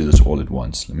trying to do this all at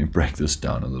once. Let me break this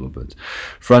down a little bit.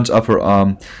 Front upper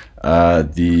arm,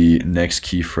 the next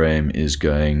keyframe is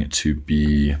going to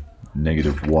be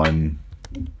 -1,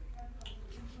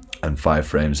 and 5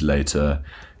 frames later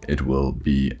it will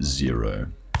be 0.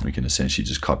 We can essentially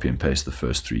just copy and paste the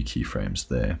first 3 keyframes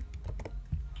there.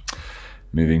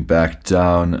 Moving back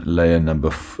down, layer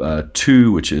number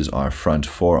 2, which is our front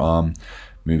forearm,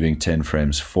 moving 10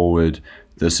 frames forward.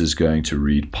 This is going to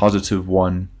read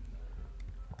 +1,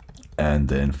 and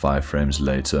then 5 frames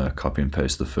later, copy and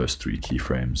paste the first 3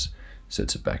 keyframes,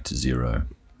 sets it back to 0.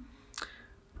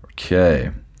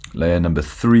 Okay, layer number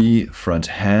 3, front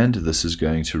hand. This is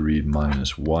going to read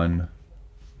 -1,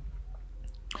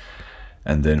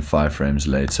 and then 5 frames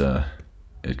later,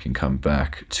 it can come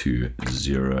back to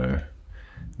 0.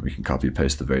 We can copy and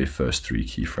paste the very first 3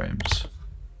 keyframes.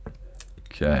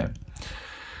 Okay.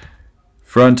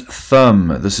 Front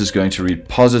thumb, this is going to read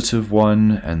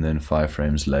 +1, and then 5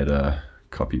 frames later,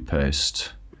 copy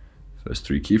paste first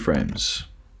 3 keyframes.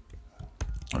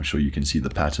 I'm sure you can see the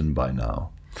pattern by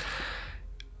now.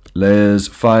 Layers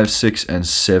 5, 6, and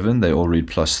 7, they all read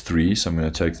 +3, so I'm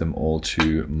going to take them all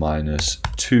to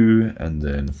 -2, and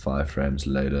then 5 frames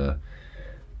later,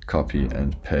 copy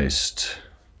and paste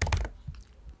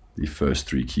the first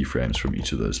 3 keyframes from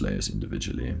each of those layers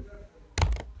individually.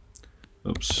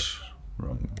 Oops.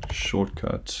 Wrong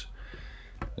shortcut.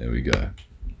 There we go.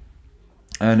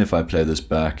 And if I play this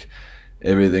back,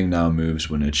 everything now moves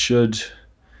when it should.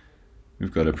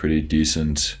 We've got a pretty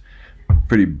decent,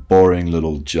 pretty boring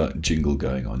little jingle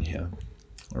going on here.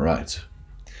 All right.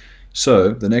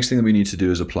 So the next thing that we need to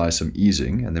do is apply some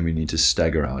easing, and then we need to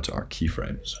stagger out our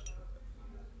keyframes.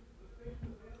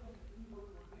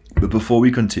 But before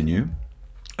we continue,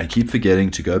 I keep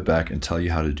forgetting to go back and tell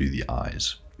you how to do the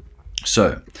eyes.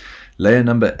 So layer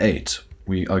number 8,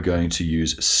 we are going to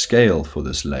use scale for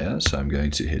this layer. So I'm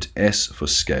going to hit S for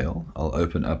scale. I'll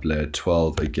open up layer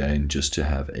 12 again just to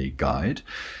have a guide.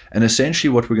 And essentially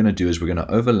what we're going to do is we're going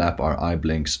to overlap our eye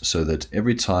blinks so that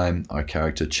every time our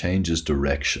character changes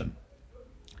direction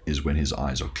is when his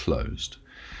eyes are closed.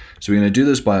 So we're going to do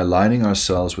this by aligning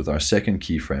ourselves with our second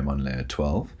keyframe on layer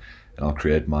 12. And I'll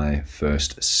create my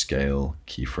first scale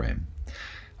keyframe.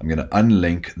 I'm going to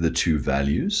unlink the two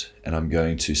values, and I'm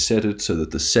going to set it so that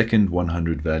the second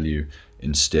 100 value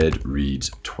instead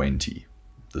reads 20.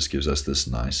 This gives us this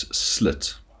nice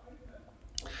slit.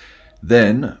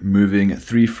 Then, moving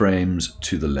 3 frames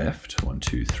to the left, 1,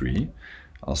 2, 3,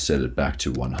 I'll set it back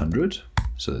to 100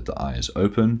 so that the eye is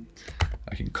open.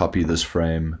 I can copy this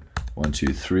frame, 1,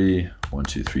 2, 3, 1,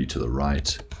 2, 3 to the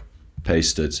right,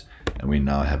 paste it, and we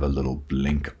now have a little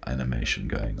blink animation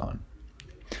going on.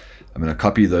 I'm going to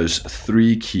copy those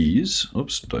 3 keys.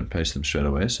 Oops, don't paste them straight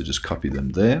away, so just copy them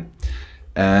there.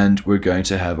 And we're going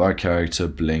to have our character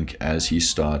blink as he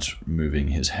starts moving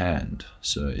his hand.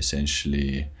 So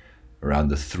essentially around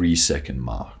the 3-second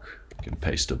mark. You can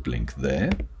paste a blink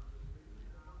there.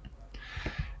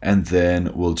 And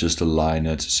then we'll just align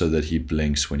it so that he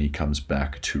blinks when he comes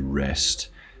back to rest,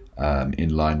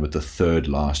 in line with the third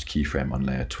last keyframe on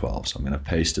layer 12. So I'm going to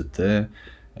paste it there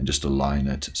and just align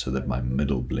it so that my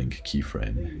middle blink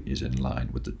keyframe is in line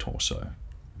with the torso.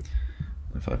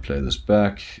 If I play this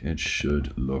back, it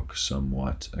should look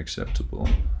somewhat acceptable.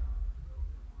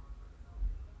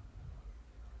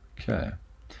 Okay,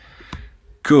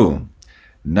 cool.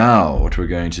 Now what we're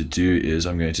going to do is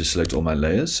I'm going to select all my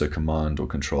layers, so Command or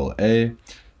Control A. I'm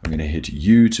going to hit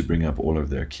U to bring up all of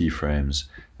their keyframes,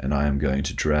 and I am going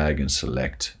to drag and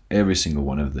select every single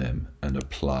one of them and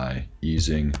apply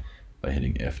easing by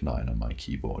hitting F9 on my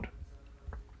keyboard.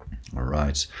 All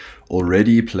right,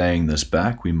 already playing this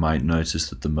back, we might notice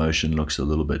that the motion looks a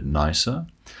little bit nicer,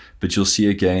 but you'll see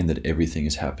again that everything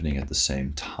is happening at the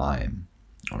same time.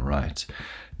 All right,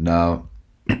 now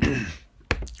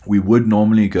we would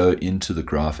normally go into the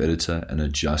graph editor and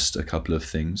adjust a couple of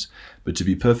things, but to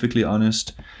be perfectly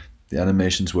honest, the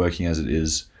animation's working as it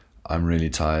is. I'm really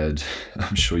tired.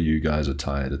 I'm sure you guys are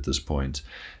tired at this point.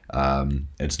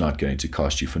 It's not going to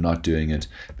cost you for not doing it,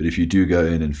 but if you do go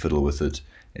in and fiddle with it,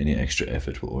 any extra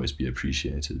effort will always be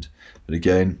appreciated. But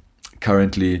again,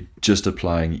 currently just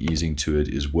applying easing to it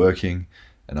is working,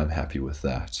 and I'm happy with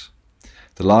that.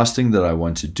 The last thing that I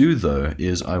want to do though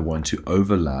is I want to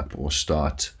overlap or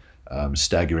start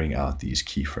staggering out these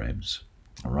keyframes.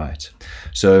 All right,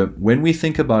 so when we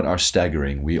think about our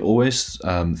staggering, we always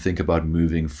think about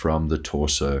moving from the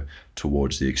torso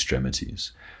towards the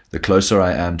extremities. The closer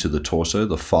I am to the torso,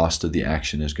 the faster the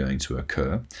action is going to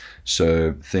occur.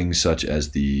 So things such as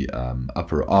the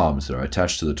upper arms that are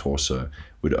attached to the torso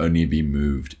would only be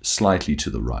moved slightly to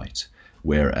the right,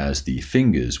 whereas the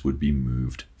fingers would be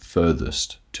moved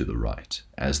furthest to the right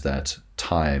as that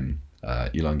time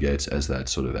elongates, as that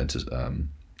sort of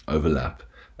overlap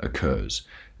occurs.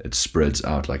 It spreads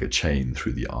out like a chain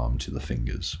through the arm to the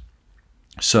fingers.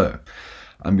 So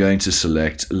I'm going to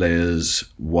select layers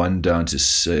 1 down to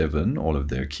 7, all of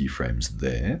their keyframes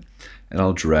there, and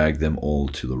I'll drag them all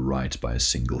to the right by a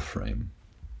single frame.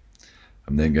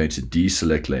 I'm then going to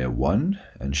deselect layer 1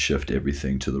 and shift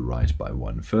everything to the right by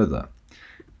 1 further.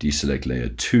 Deselect layer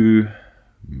 2,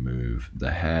 move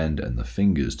the hand and the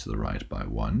fingers to the right by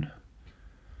 1.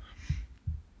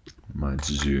 I might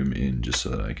zoom in just so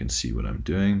that I can see what I'm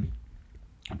doing.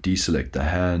 Deselect the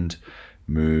hand,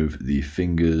 move the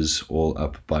fingers all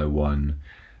up by 1.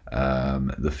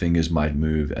 The fingers might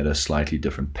move at a slightly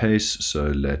different pace, so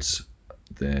let's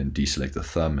then deselect the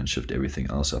thumb and shift everything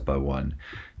else up by 1.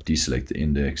 Deselect the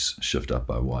index, shift up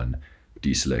by 1.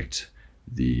 Deselect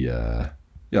the,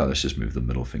 let's just move the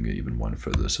middle finger even 1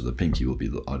 further, so the pinky will be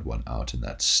the odd one out in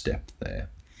that step there.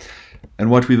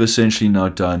 And what we've essentially now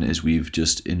done is we've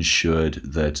just ensured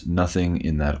that nothing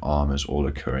in that arm is all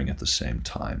occurring at the same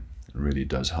time. It really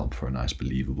does help for a nice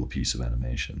believable piece of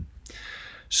animation.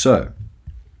 So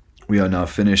we are now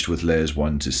finished with layers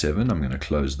 1 to 7. I'm going to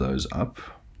close those up.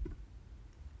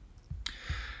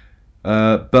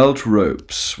 Belt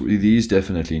ropes, these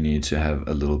definitely need to have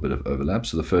a little bit of overlap.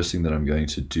 So the first thing that I'm going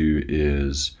to do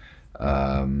is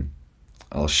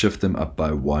I'll shift them up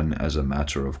by 1 as a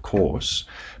matter of course,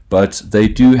 but they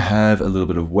do have a little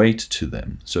bit of weight to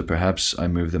them. So perhaps I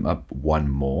move them up 1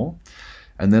 more,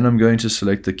 and then I'm going to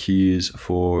select the keys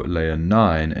for layer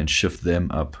 9 and shift them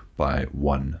up by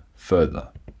 1 further,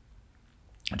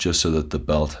 just so that the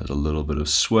belt has a little bit of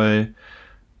sway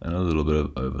and a little bit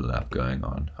of overlap going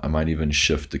on. I might even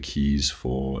shift the keys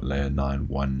for layer 9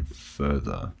 1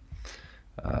 further,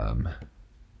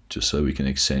 just so we can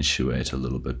accentuate a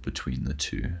little bit between the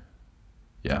two.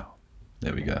 Yeah,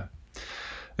 there we go.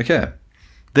 Okay,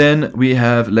 then we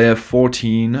have layer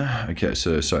 14. Okay,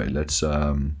 so sorry, let's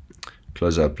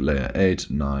close up layer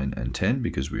 8, 9, and 10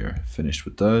 because we are finished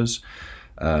with those.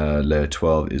 Layer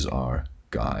 12 is our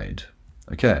guide.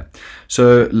 Okay,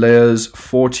 so layers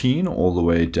 14 all the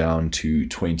way down to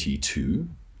 22.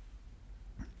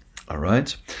 All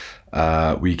right,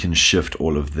 we can shift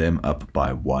all of them up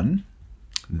by 1.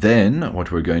 Then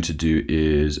what we're going to do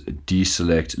is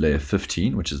deselect layer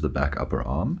 15, which is the back upper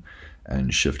arm,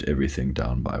 and shift everything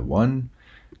down by 1.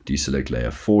 Deselect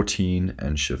layer 14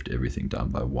 and shift everything down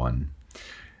by 1.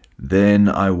 Then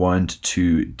I want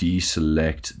to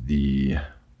deselect the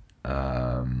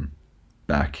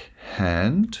back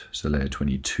hand, so layer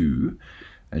 22,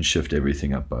 and shift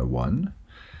everything up by 1.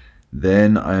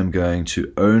 Then I'm going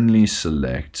to only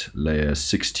select layer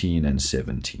 16 and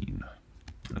 17.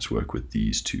 Let's work with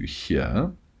these two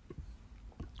here.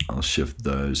 I'll shift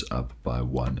those up by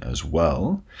 1 as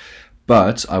well.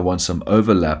 But I want some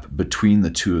overlap between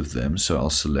the two of them, so I'll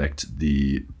select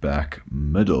the back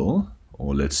middle,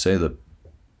 or let's say the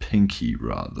pinky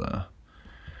rather.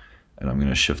 And I'm going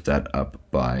to shift that up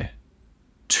by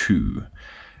 2.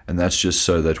 And that's just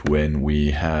so that when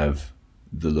we have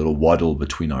the little waddle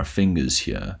between our fingers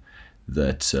here,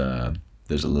 that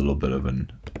there's a little bit of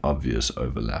an obvious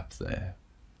overlap there.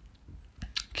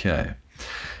 Okay,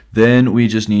 then we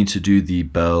just need to do the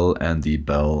bell and the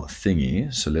bell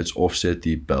thingy. So let's offset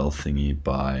the bell thingy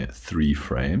by 3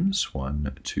 frames.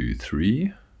 1, 2,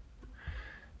 3.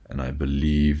 And I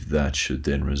believe that should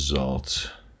then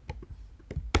result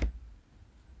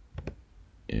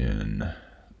in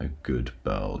a good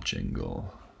bell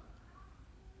jingle.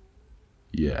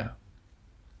 Yeah.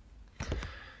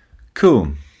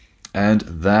 Cool. And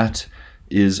that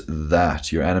is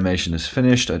that. Your animation is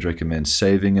finished. I'd recommend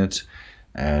saving it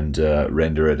and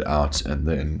render it out, and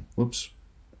then, whoops,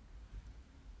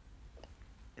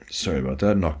 sorry about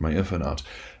that, knocked my earphone out.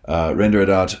 Render it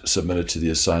out, submit it to the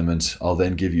assignment. I'll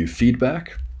then give you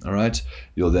feedback. All right,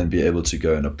 you'll then be able to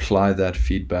go and apply that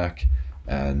feedback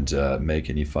and make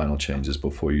any final changes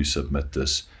before you submit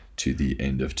this to the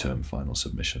end of term final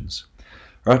submissions.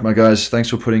 All right, my guys, thanks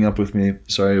for putting up with me.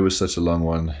 Sorry it was such a long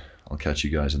one. I'll catch you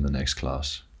guys in the next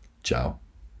class. Ciao.